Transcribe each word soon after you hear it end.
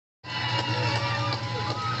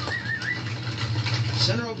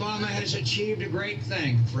Senator Obama has achieved a great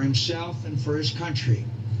thing for himself and for his country.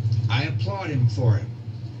 I applaud him for it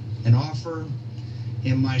and offer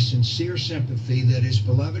him my sincere sympathy that his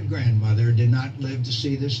beloved grandmother did not live to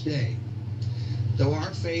see this day. Though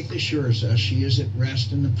our faith assures us she is at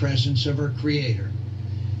rest in the presence of her Creator,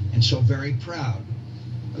 and so very proud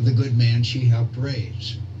of the good man she helped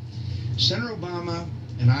raise. Senator Obama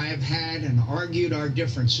and I have had and argued our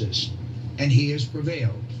differences, and he has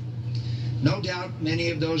prevailed. No doubt many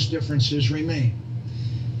of those differences remain.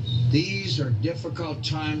 These are difficult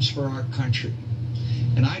times for our country,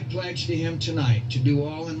 and I pledge to him tonight to do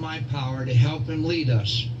all in my power to help him lead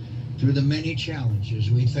us through the many challenges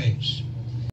we face.